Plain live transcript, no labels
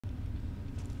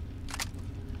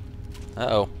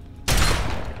Uh-oh.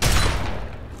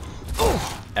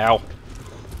 Ow.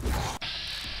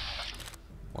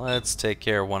 Let's take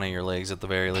care of one of your legs at the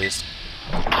very least.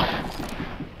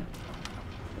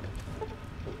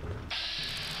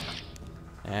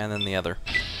 And then the other.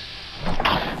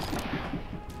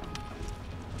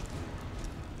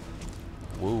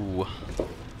 Woo.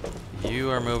 You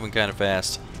are moving kind of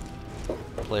fast.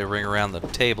 Play a ring around the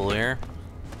table here.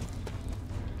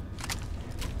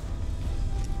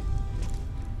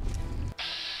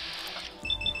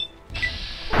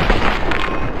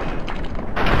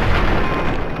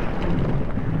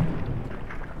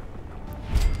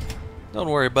 Don't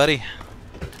worry, buddy.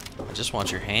 I just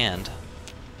want your hand.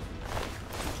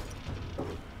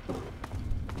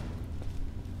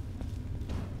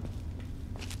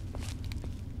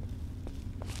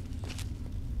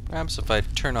 Perhaps if I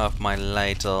turn off my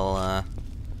light, I'll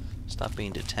stop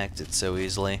being detected so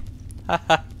easily.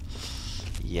 Haha.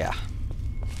 Yeah.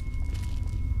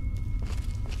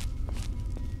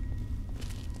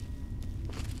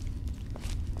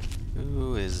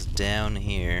 Who is down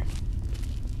here?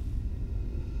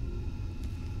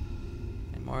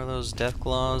 Any more of those death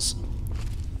claws?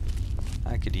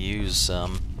 I could use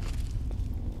some.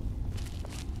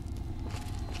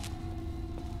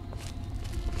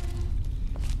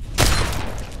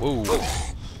 Whoa.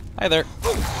 Hi there.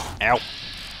 Ow.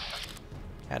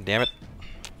 God damn it.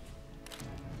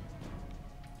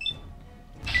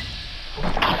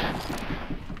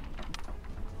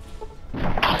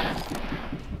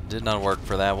 Did not work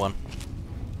for that one.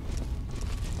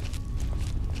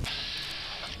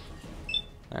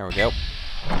 There we go.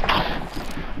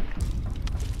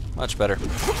 Much better.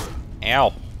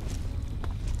 Ow.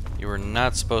 You were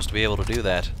not supposed to be able to do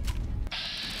that.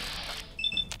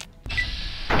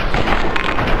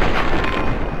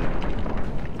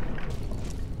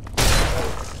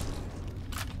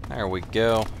 There we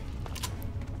go.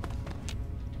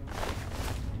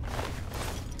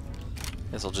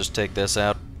 Guess I'll just take this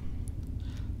out.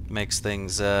 Makes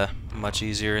things much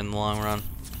easier in the long run.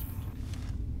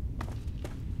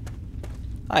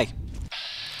 Hi.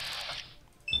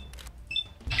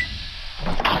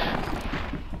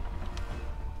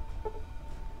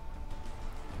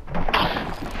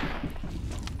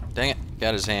 Dang it,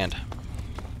 got his hand.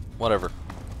 Whatever.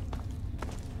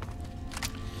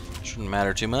 Shouldn't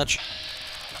matter too much.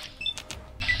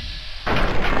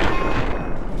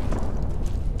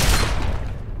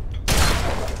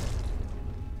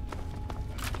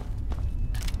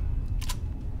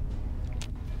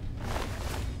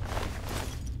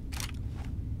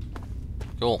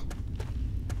 Cool.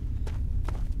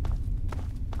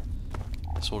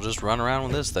 Guess we'll just run around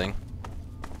with this thing.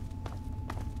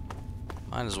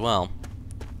 Might as well.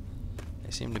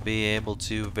 They seem to be able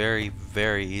to very,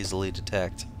 very easily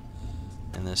detect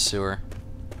in this sewer.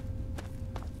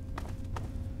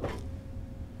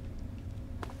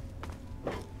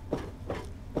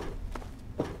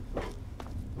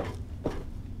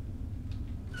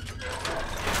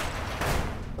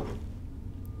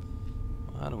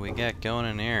 What do we got going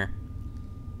in here?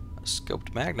 A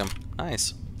scoped magnum.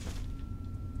 Nice.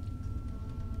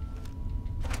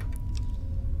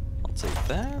 I'll take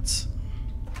that.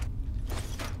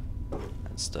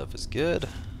 That stuff is good.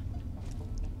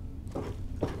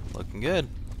 Looking good.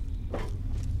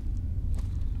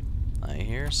 I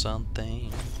hear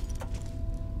something.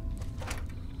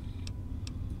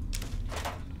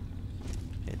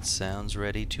 It sounds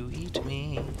ready to eat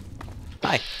me.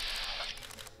 Hi.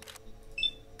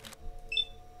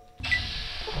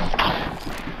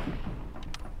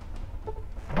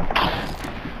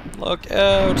 Look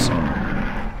out!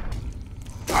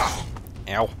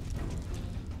 Ow.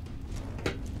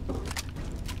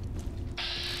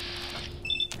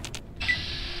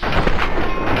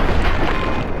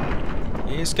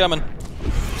 He's coming.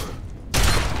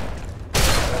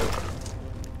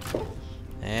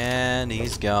 And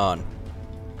he's gone.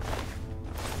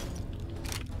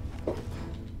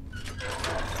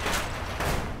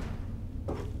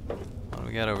 What do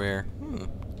we got over here?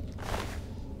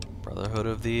 Brotherhood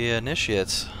of the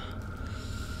Initiates.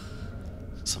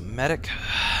 Some medic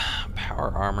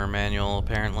power armor manual,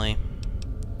 apparently.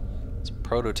 It's a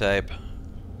prototype.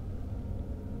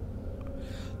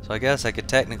 So I guess I could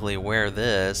technically wear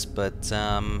this, but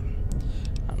I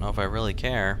don't know if I really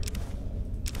care.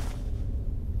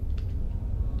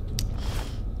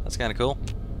 That's kind of cool.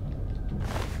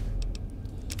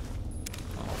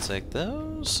 I'll take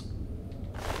those.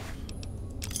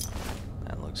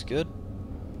 That looks good.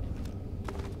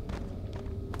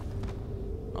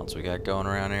 What else we got going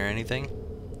around here? Anything?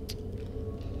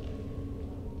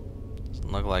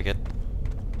 Doesn't look like it.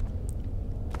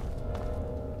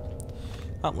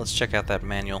 Oh, let's check out that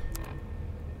manual.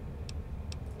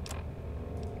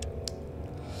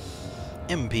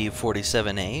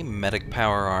 MP-47A Medic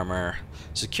Power Armor.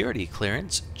 Security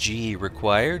clearance G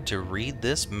required to read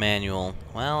this manual.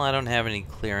 Well, I don't have any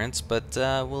clearance, but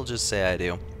we'll just say I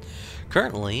do.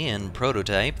 Currently in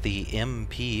prototype, the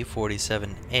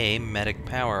MP-47A Medic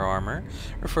Power Armor,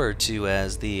 referred to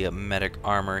as the Medic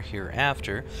Armor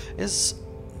hereafter, is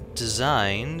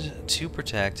designed to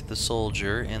protect the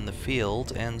soldier in the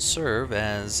field and serve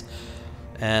as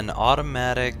an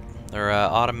automated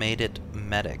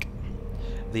medic.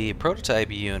 The prototype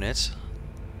unit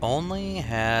only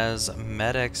has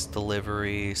medics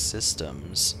delivery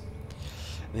systems.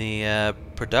 The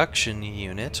production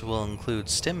unit will include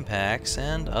stim packs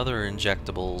and other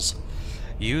injectables.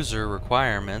 User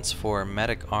requirements for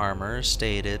medic armor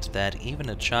stated that even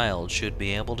a child should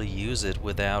be able to use it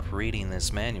without reading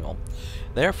this manual.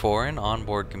 Therefore, an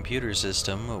onboard computer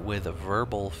system with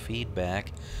verbal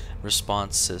feedback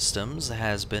response systems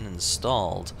has been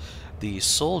installed. The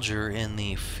soldier in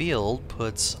the field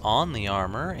puts on the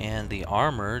armor, and the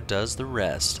armor does the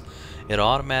rest. It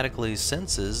automatically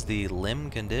senses the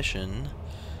limb condition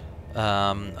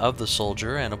of the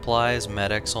soldier and applies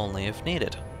medics only if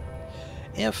needed.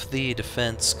 If the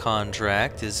defense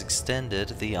contract is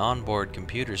extended, the onboard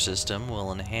computer system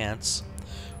will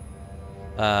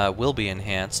be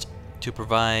enhanced to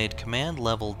provide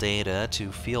command-level data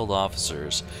to field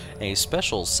officers. A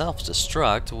special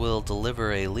self-destruct will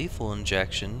deliver a lethal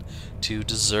injection to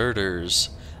deserters.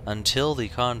 Until the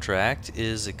contract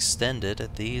is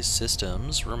extended, these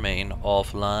systems remain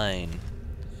offline.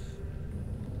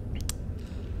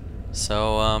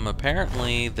 So,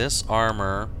 apparently this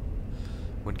armor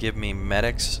would give me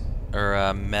med-X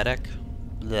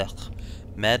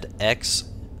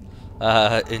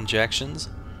injections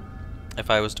if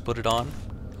I was to put it on,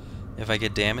 if I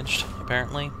get damaged,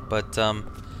 apparently. But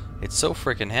it's so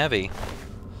freaking heavy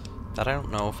that I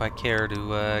don't know if I care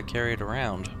to carry it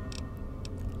around.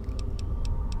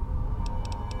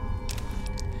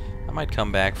 I might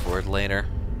come back for it later,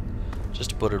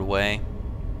 just to put it away.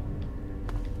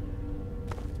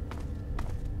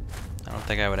 I don't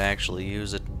think I would actually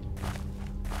use it.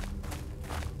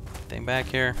 Anything back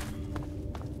here?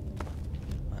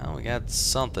 Well, we got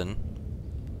something.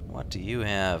 What do you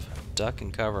have? Duck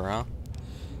and cover, huh?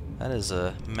 That is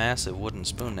a massive wooden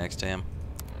spoon next to him.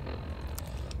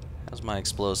 How's my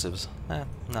explosives?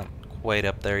 Not quite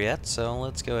up there yet, so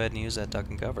let's go ahead and use that duck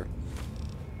and cover.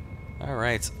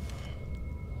 Alright.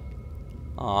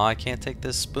 Aw, I can't take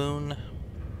this spoon,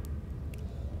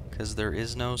 because there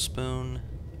is no spoon.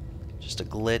 Just a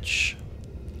glitch.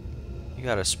 You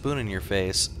got a spoon in your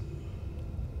face.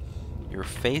 Your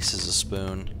face is a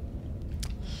spoon.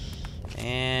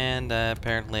 And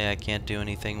apparently I can't do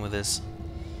anything with this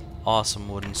awesome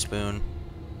wooden spoon.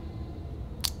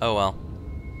 Oh well.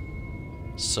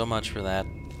 So much for that.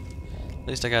 At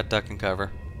least I got duck and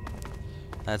cover.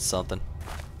 That's something.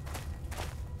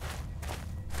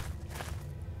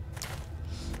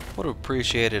 Would have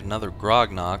appreciated another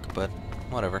grog knock, but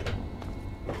whatever.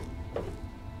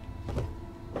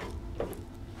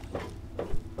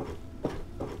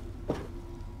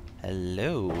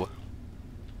 Hello.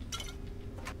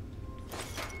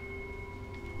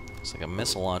 Looks like a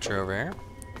missile launcher over here.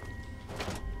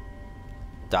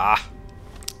 Ah!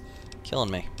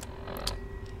 Killing me.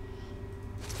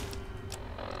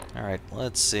 Alright,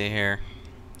 let's see here.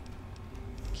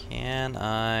 Can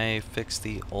I fix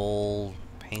the old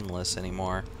painless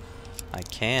anymore? I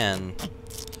can.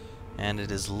 And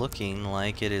it is looking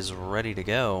like it is ready to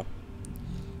go.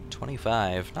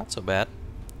 25. Not so bad.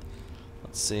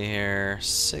 Let's see here.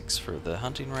 6 for the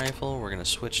hunting rifle. We're going to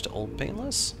switch to old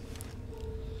painless.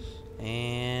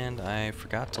 And I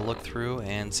forgot to look through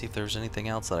and see if there's anything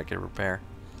else that I could repair.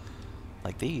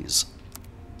 Like these.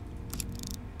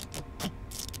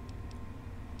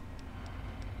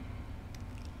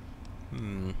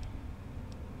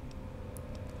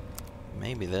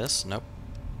 Maybe this. Nope.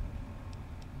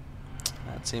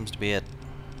 That seems to be it.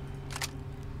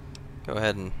 Go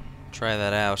ahead and try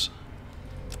that out.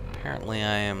 Apparently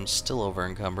I am still over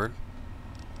encumbered.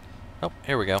 Oh,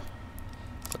 here we go.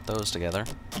 Put those together.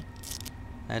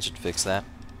 That should fix that.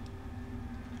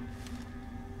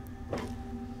 What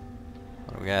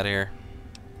do we got here?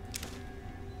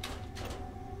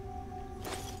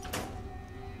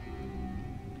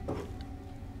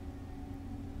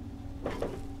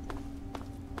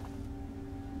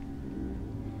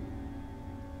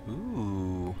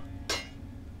 Ooh.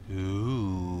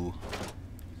 Ooh.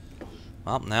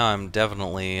 Well, now I'm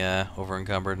definitely over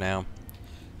encumbered now.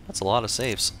 That's a lot of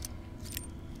safes.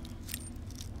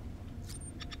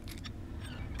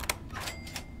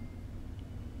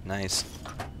 Nice.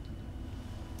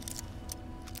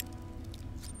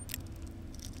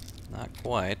 Not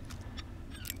quite.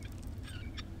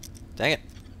 Dang it.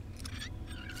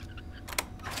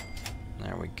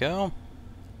 There we go.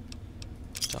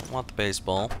 Don't want the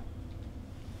baseball.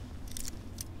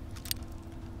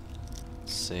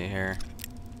 Let's see here.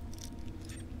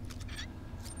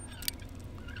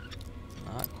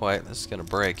 Not quite. This is gonna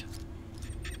break.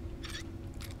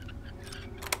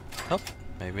 Oh,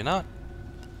 maybe not.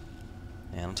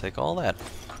 And I'll take all that.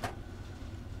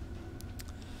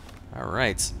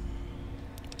 Alright.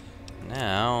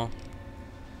 Now,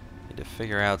 need to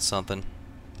figure out something.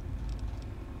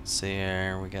 Let's see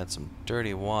here. We got some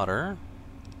dirty water.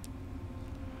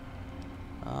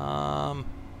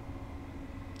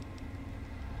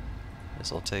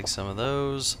 Guess I'll take some of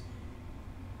those.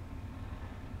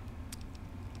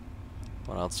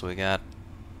 What else do we got?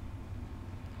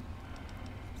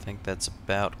 I think that's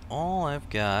about all I've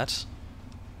got.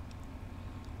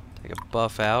 Take a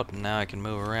buff out, and now I can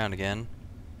move around again.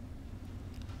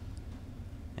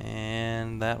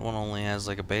 And that one only has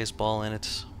like a baseball in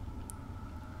it.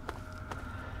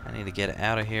 I need to get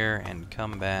out of here and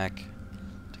come back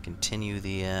to continue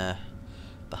the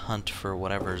hunt for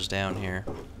whatever's down here,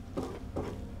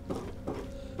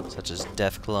 such as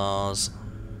death claws.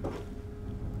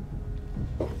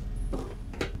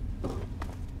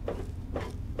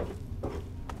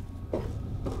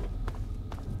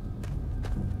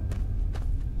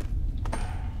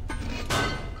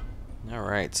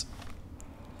 Alright.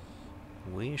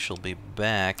 We shall be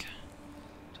back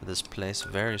to this place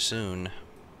very soon.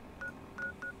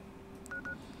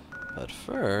 But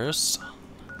first,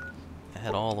 I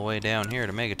head all the way down here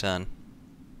to Megaton.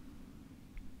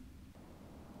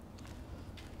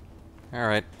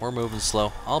 Alright, we're moving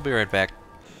slow. I'll be right back.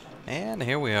 And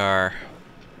here we are.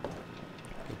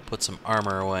 Put some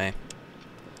armor away.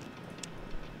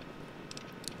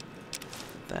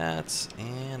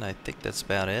 And I think that's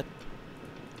about it.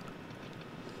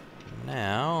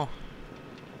 Now,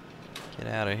 get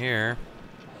out of here.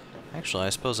 Actually, I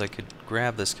suppose I could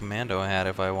grab this commando hat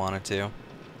if I wanted to.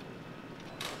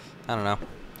 I don't know.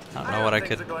 I don't know what I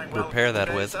could repair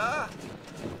that with.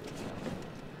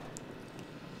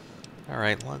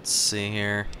 Alright, let's see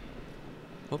here.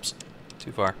 Whoops,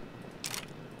 too far.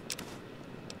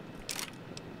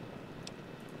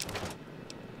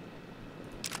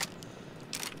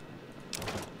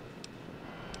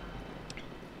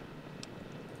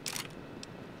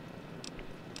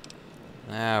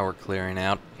 Now we're clearing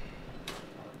out.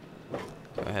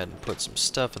 Go ahead and put some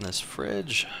stuff in this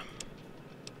fridge.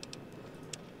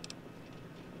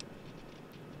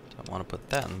 Don't want to put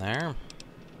that in there.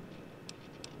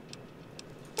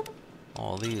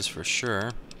 All these for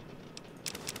sure.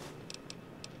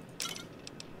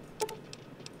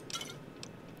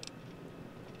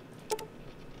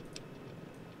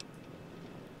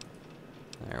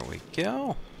 There we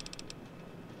go.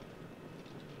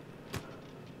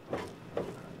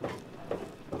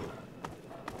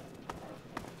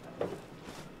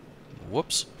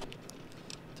 Whoops.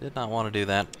 Did not want to do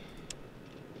that.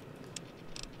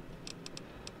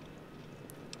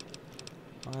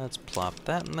 Let's plop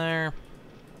that in there.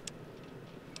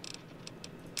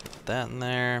 Put that in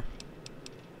there.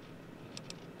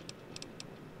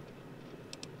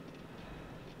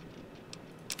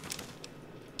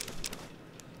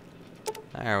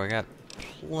 There, we got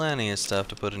plenty of stuff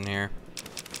to put in here.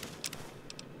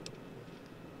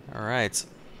 Alright.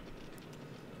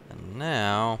 And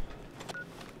now,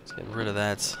 let's get rid of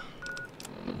that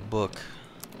book,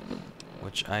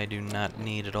 which I do not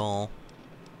need at all.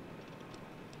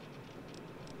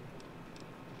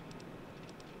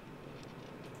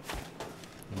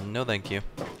 No, thank you.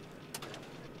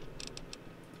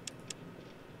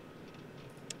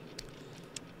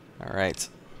 Alright.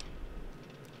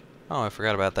 Oh, I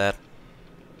forgot about that.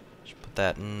 Should put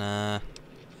that in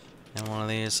one of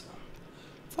these.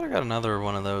 I thought I got another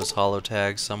one of those holo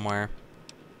tags somewhere.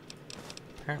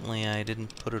 Apparently I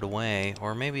didn't put it away,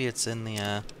 or maybe it's in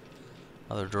the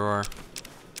other drawer.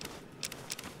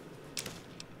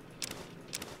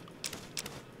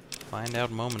 Find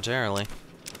out momentarily.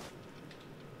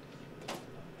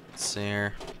 Let's see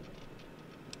here.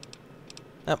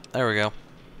 Oh, there we go.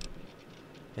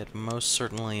 It most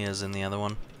certainly is in the other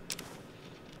one.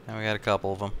 Now we got a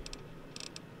couple of them.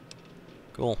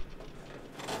 Cool.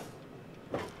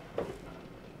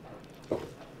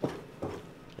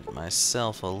 Get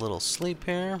myself a little sleep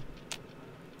here.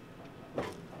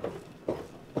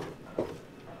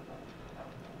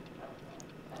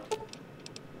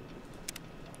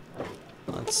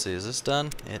 Let's see, is this done?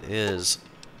 It is.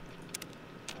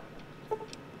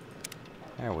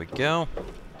 There we go.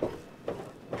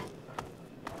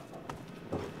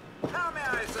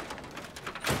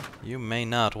 You may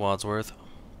not, Wadsworth.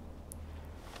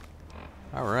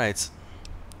 Alright.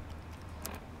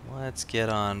 Let's get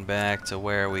on back to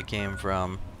where we came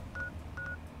from.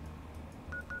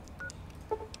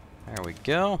 There we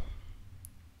go.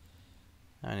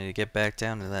 I need to get back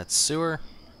down to that sewer.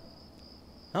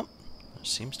 Oh, there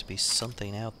seems to be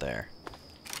something out there.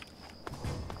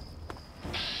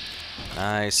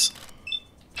 Nice.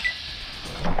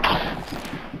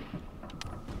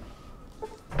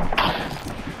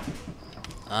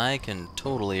 I can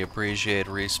totally appreciate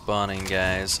respawning,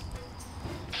 guys.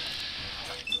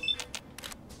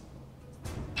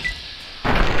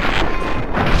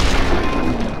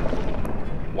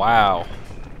 Wow.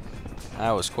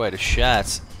 That was quite a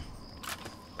shot.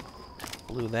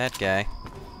 Blew that guy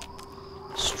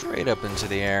straight up into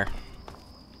the air.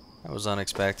 That was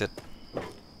unexpected.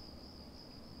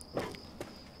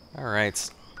 Alright,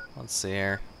 let's see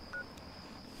here.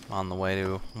 I'm on the way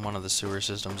to one of the sewer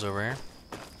systems over here.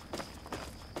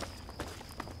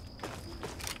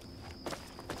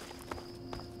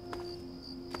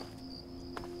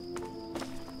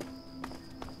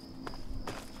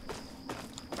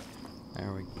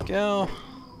 There we go.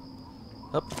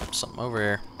 Oh, something over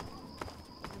here.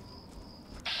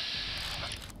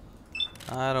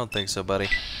 I don't think so, buddy.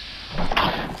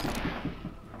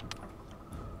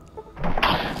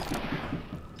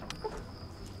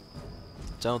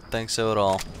 Don't think so at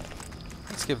all.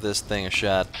 Let's give this thing a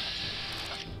shot.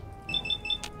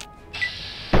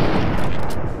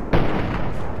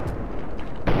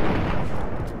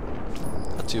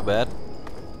 Not too bad.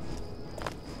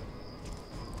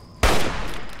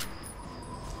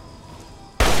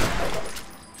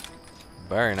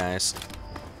 Very nice. Is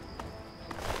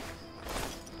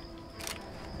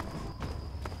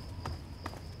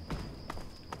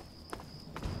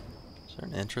there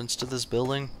an entrance to this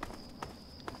building?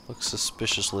 Looks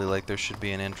suspiciously like there should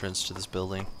be an entrance to this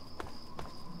building.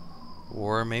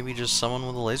 Or maybe just someone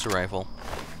with a laser rifle.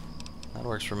 That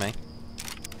works for me.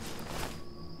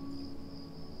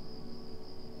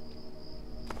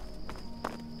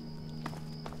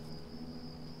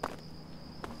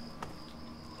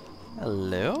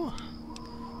 Hello?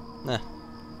 Nah,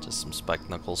 just some spiked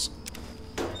knuckles.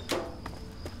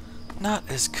 Not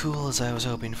as cool as I was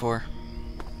hoping for.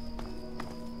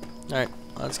 Alright,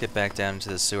 let's get back down into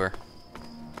the sewer.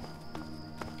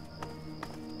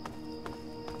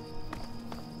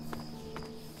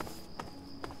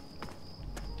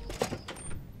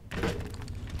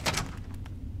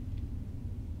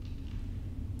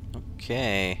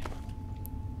 Okay.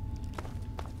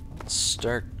 Let's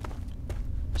start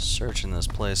searching this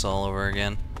place all over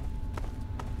again.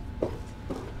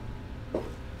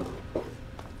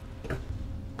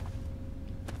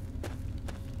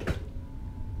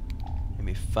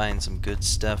 Maybe find some good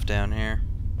stuff down here.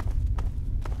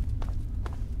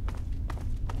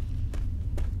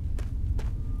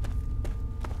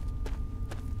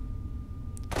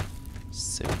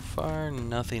 So far,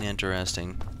 nothing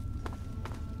interesting.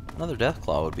 Another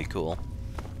Deathclaw would be cool.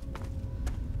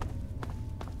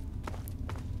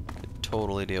 Could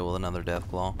totally deal with another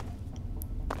Deathclaw.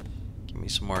 Give me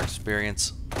some more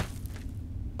experience.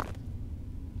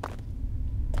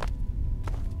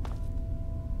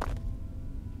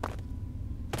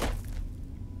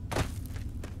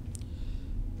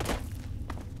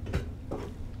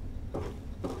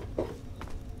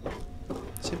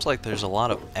 Seems like there's a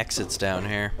lot of exits down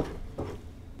here.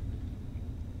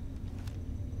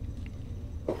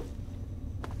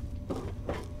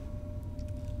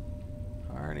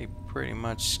 Already pretty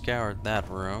much scoured that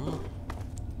room.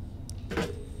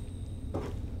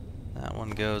 That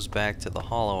one goes back to the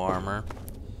hollow armor.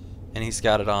 And he's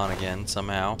got it on again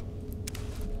somehow.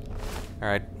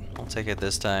 Alright, I'll take it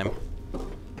this time,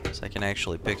 so I can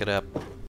actually pick it up.